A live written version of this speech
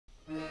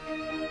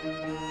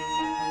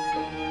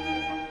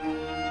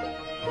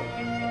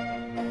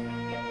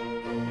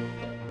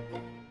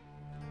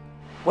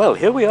Well,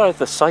 here we are at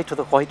the site of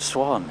the White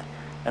Swan,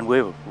 and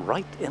we're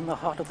right in the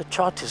heart of the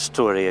Chartist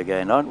story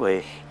again, aren't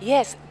we?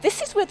 Yes,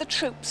 this is where the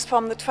troops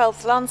from the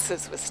 12th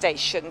Lancers were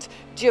stationed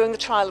during the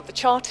trial of the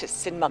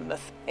Chartists in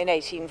Monmouth in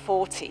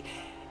 1840.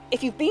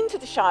 If you've been to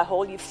the Shire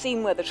Hall, you've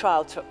seen where the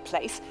trial took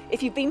place.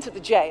 If you've been to the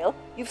jail,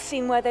 you've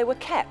seen where they were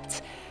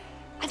kept.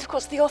 And of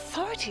course, the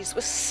authorities were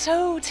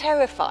so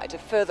terrified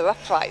of further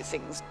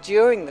uprisings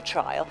during the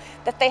trial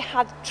that they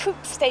had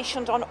troops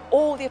stationed on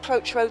all the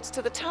approach roads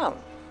to the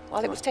town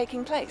while it was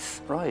taking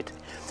place. Right.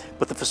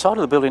 But the facade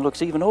of the building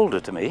looks even older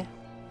to me.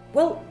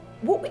 Well,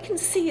 what we can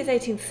see is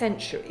 18th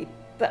century,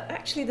 but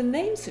actually the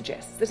name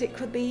suggests that it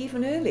could be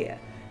even earlier,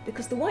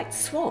 because the White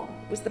Swan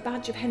was the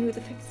badge of Henry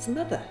V's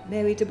mother,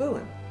 Mary de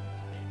Bohun.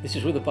 This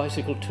is where the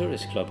Bicycle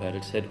Tourist Club had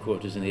its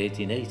headquarters in the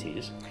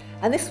 1880s.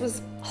 And this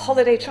was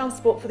holiday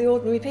transport for the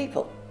ordinary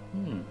people.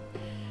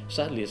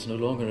 Sadly, it's no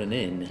longer an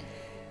inn.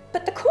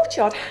 But the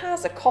courtyard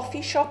has a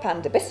coffee shop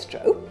and a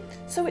bistro,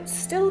 so it's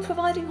still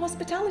providing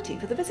hospitality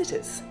for the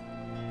visitors.